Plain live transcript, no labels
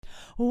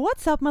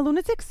What's up, my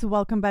lunatics?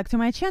 Welcome back to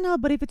my channel.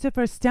 But if it's your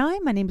first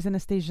time, my name is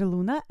Anastasia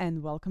Luna,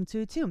 and welcome to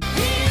it too.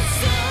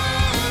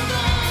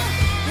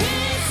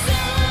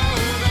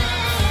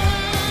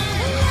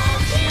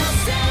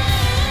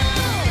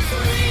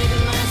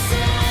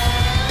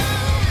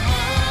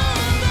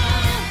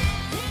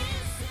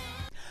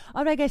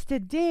 Alright guys,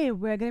 today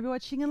we're gonna be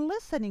watching and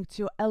listening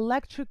to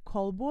Electric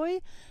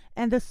Callboy,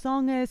 and the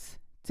song is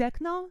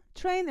TEKKNO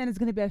Train, and it's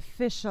gonna be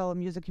official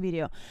music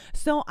video.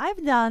 So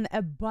I've done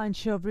a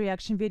bunch of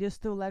reaction videos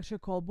to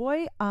Electric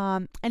Callboy,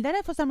 and then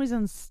I for some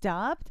reason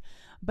stopped.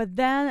 But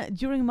then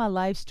during my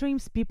live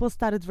streams, people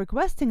started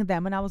requesting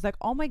them, and I was like,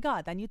 oh my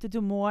god, I need to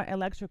do more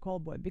Electric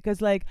Callboy,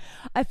 because like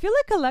I feel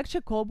like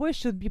Electric Callboy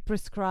should be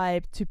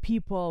prescribed to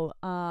people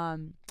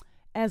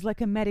as like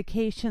a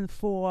medication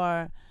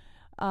for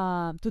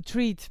to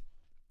treat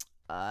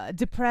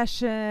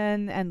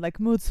depression and like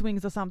mood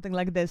swings or something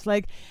like this.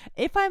 Like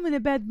if I'm in a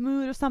bad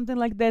mood or something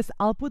like this,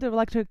 I'll put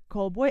Electric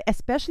Callboy,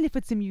 especially if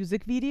it's a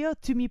music video,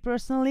 to me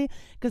personally,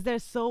 because they're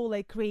so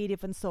like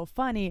creative and so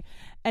funny,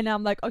 and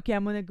I'm like, okay,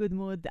 I'm in a good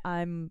mood,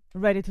 I'm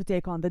ready to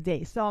take on the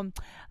day. So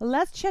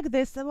let's check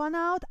this one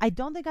out. I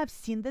don't think I've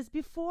seen this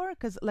before,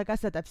 because like I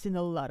said, I've seen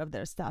a lot of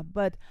their stuff,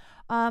 but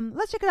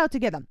let's check it out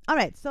together. All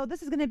right, so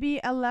this is gonna be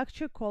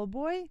Electric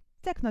Callboy,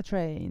 TEKKNO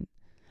Train.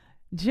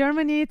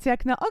 Germany,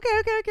 TEKKNO.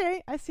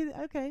 Okay. I see.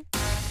 Okay.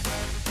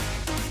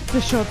 It's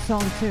a short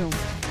song too.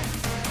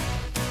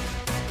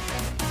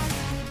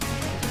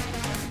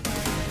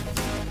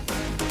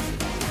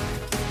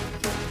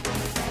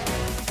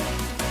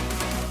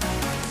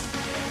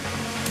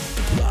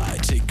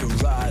 Take a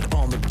ride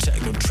on the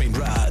TEKKNO train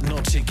ride. No,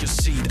 take your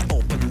seat,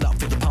 open up,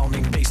 feel the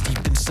pounding bass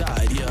deep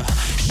inside. Yeah,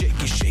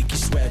 shaky,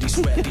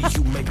 sweaty.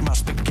 You make my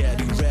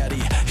spaghetti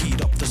ready.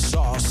 Heat up the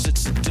sauce,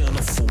 it's a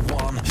dinner for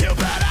one. You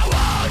better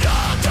hold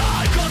on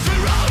tight, 'cause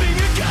we're rolling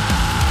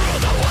again.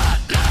 Through the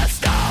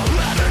wetness now,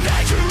 Mother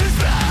Nature is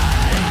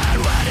bad. And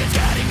when it's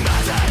getting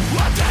messy,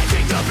 we're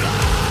taking the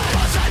blame.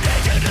 'Cause I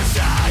need you to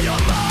stay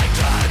on my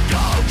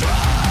TEKKNO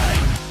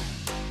train.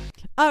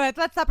 Alright,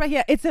 let's stop right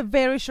here. It's a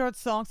very short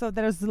song, so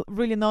there's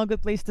really no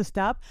good place to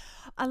stop.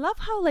 I love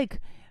how like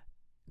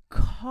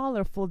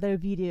colorful their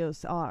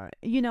videos are.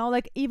 You know,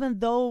 like even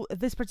though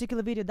this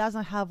particular video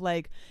doesn't have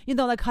like, you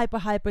know, like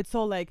hyper, it's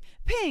all like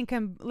pink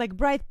and like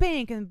bright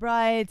pink and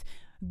bright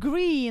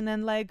green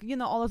and like, you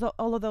know,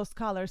 all of those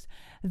colors.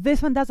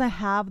 This one doesn't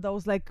have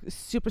those like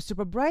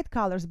super bright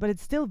colors, but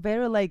it's still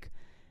very like,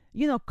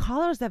 you know,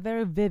 colors are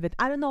very vivid.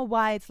 I don't know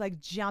why it's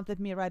like jumped at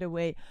me right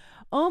away.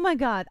 Oh my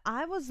god,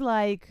 I was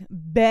like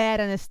bad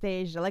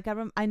Anastasia. Like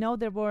I know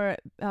they were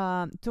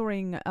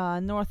touring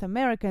North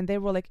America, and they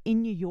were like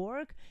in New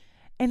York,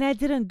 and I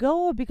didn't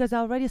go because I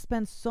already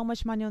spent so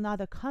much money on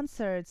other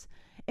concerts,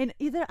 and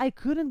either I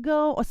couldn't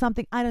go or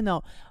something, I don't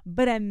know,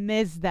 but I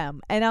missed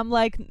them. And I'm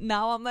like,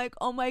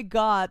 oh my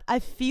god, I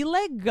feel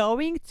like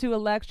going to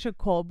Electric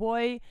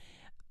Callboy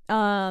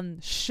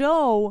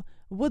show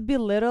would be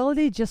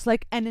literally just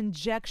like an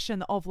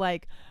injection of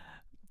like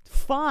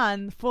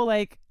fun for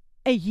like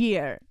a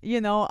year. You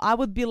know, I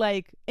would be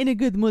like in a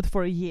good mood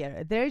for a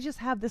year. They just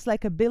have this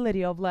like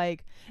ability of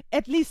like,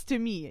 at least to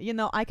me, you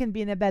know, I can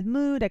be in a bad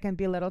mood, I can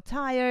be a little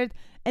tired,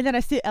 and then I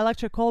see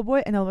Electric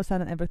Callboy, and all of a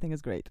sudden everything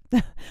is great.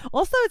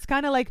 Also, it's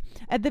kind of like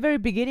at the very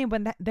beginning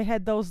when they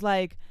had those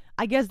like,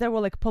 I guess there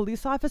were like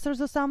police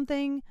officers or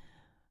something,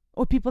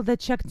 or people that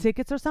check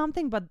tickets or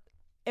something, but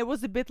it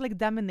was a bit like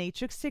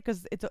dominatrixy,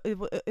 because it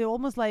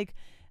almost like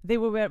they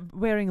were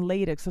wearing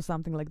latex or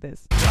something like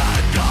this.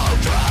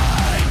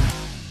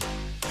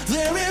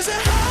 There is a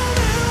whole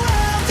new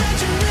world that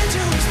you need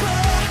to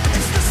explore.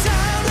 It's the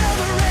sound of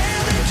a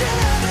rain that you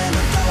haven't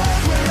before.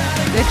 We're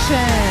adding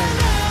Diction.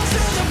 to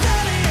the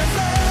belly of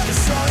love.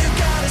 It's all you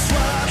got is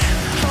what,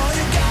 all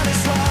you got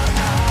is what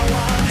I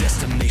want.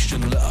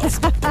 Destination love,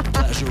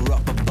 pleasure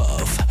up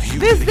above. You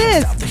This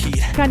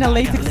kind of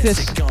Licky,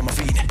 latex-ish.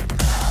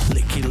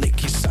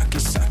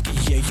 sucky,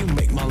 yeah, you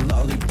make my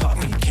lollipop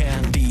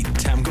candy.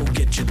 Time, go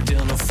get your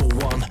dinner for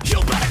one. You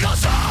better go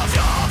solve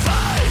your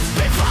face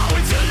before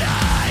we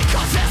tonight.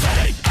 'Cause there's an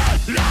eight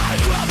line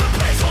from the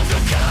place of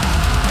the car.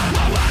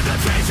 When the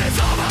trace is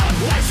over,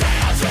 we say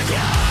it's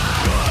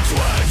again. Let's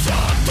waste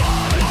some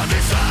time on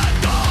this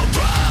TEKKNO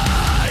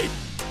train.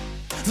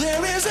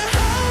 There is a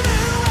whole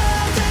new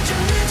world that you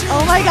need to.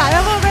 Oh my god,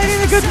 I'm already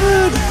in a good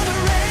mood.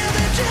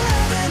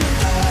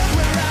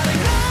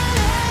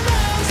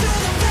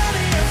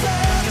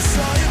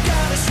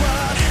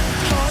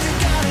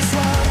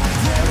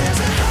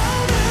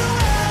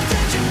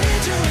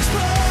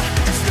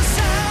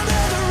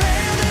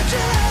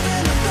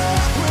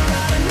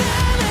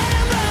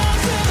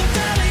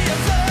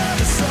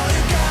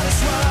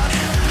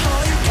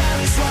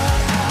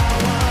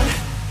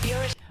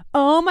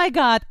 Oh my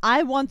god,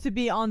 I want to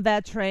be on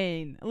that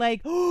train.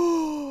 Like,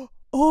 oh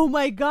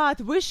my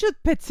god, we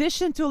should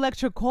petition to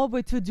Electric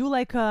Callboy to do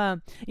like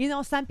a, you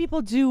know, some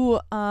people do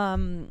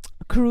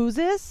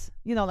cruises,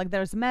 you know, like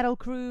there's metal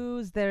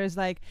cruise, there's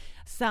like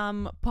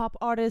some pop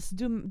artists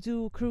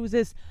do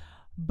cruises,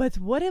 but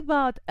what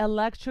about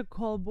Electric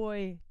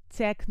Callboy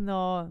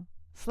TEKKNO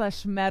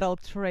slash metal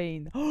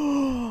train.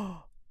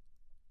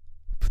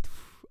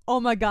 Oh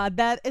my god,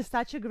 that is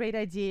such a great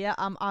idea.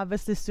 I'm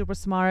obviously super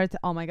smart.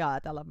 Oh my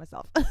god, I love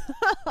myself.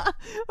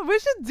 We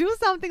should do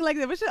something like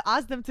that. We should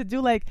ask them to do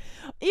like,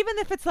 even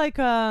if it's like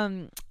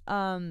a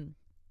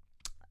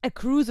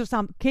cruise or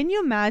something. Can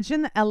you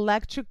imagine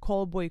electric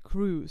callboy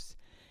cruise?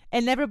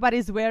 And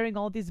everybody's wearing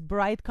all these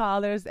bright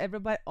colors.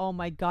 Everybody, oh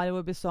my god, it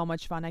would be so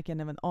much fun. I can't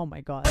even, oh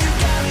my god.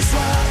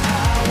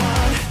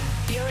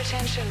 Your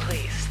attention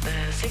please.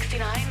 The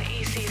 69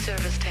 EC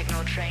service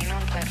TEKKNO train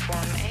on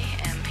platform A,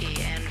 M,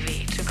 P, and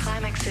V to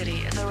Climax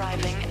City is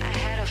arriving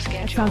ahead of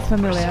schedule. That sounds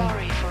familiar. We're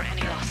sorry for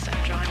any lost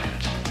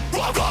enjoyment.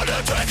 I'm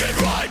gonna take it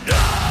right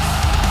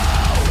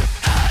now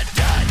and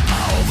get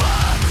over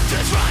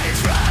this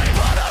train's right,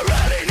 but I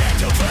really need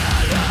to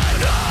feel it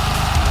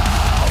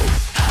now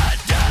and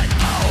get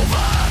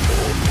over.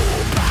 Boom,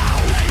 boom, pow,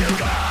 there you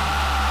go.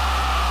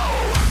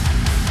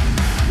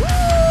 Woo!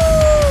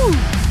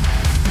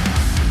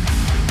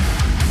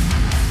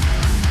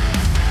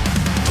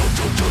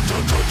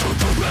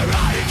 We're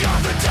riding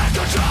on the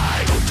TEKKNO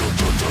train.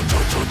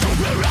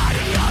 We're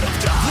riding out of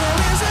time.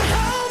 There is a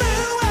whole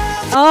new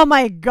world. Oh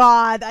my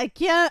god, I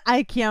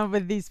can't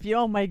with these people.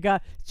 Oh my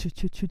god.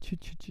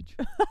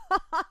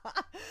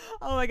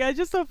 Oh my god, it's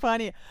just so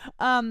funny.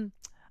 I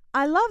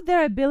love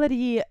their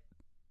ability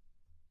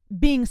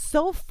being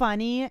so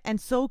funny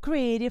and so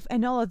creative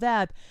and all of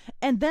that,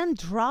 and then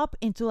drop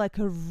into like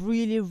a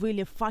really,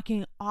 really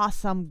fucking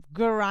awesome,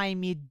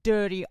 grimy,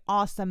 dirty,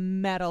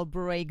 awesome metal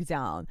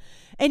breakdown.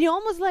 And you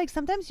almost like,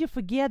 sometimes you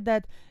forget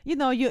that, you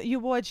know, you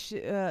watch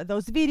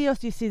those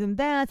videos, you see them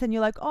dance, and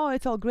you're like, oh,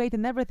 it's all great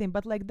and everything,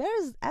 but like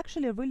there's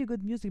actually a really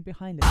good music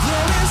behind it. There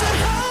is a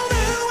whole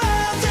new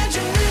world that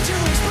you need to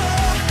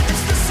explore.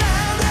 It's the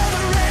sound of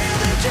the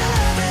rain that you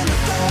have in the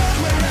thought.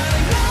 We're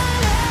running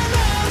round and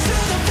round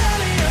through the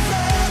valley of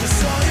love.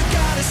 That's all you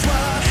got is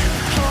what,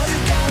 all you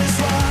got is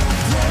what.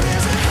 There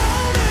is a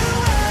whole new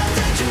world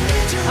that you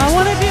need to explore. I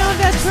want to be on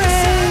that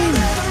train.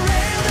 The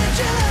rain that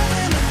you have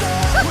in the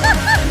thought. We're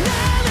running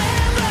round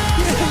and round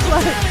through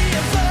the valley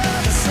of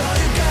love. That's all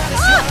you got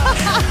is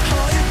what,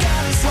 all you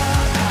got is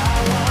what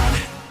I want.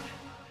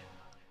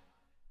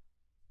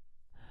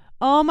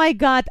 Oh my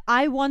god,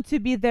 I want to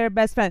be their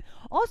best friend.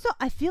 Also,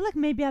 I feel like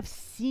maybe I've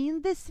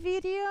seen this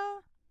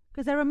video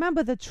because I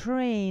remember the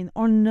train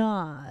or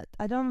not.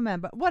 I don't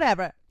remember.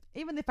 Whatever.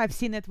 Even if I've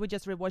seen it, we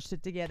just rewatched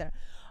it together.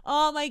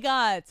 Oh my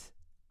god.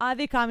 Are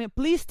they coming?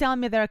 Please tell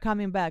me they're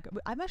coming back.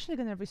 I'm actually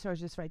going to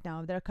research this right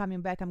now. If they're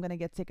coming back, I'm going to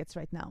get tickets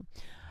right now.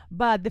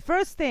 But the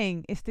first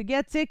thing is to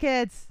get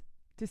tickets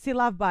to see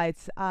Love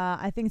Bites.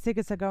 I think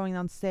tickets are going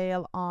on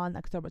sale on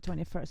October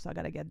 21st, so I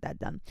got to get that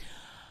done.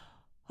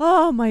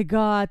 Oh my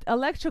god,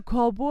 Electric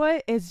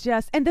Callboy is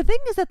just, and the thing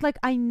is that like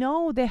I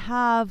know they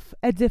have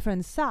a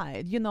different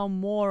side, you know,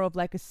 more of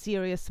like a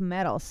serious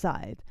metal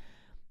side,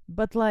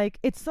 but like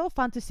it's so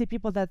fun to see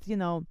people that, you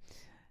know,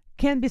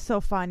 can be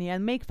so funny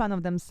and make fun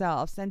of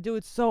themselves and do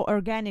it so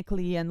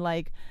organically and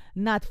like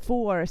not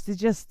forced. It's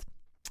just,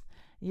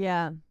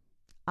 yeah,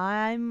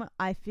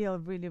 I feel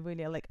really,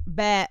 really like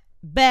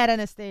bad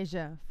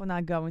Anastasia for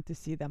not going to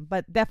see them,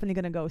 but definitely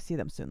gonna go see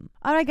them soon.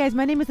 Alright guys,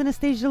 my name is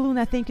Anastasia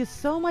Luna. Thank you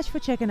so much for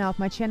checking out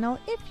my channel.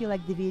 If you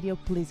like the video,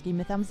 please give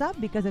me a thumbs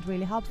up because it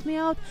really helps me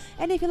out,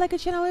 and if you like the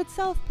channel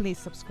itself, please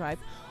subscribe.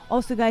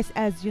 Also guys,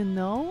 as you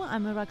know,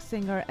 I'm a rock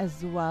singer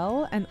as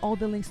well, and all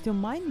the links to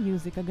my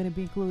music are gonna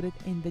be included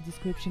in the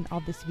description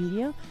of this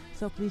video,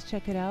 so please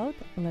check it out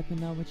and let me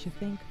know what you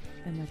think,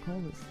 and like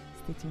always,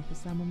 stay tuned for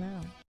some more metal.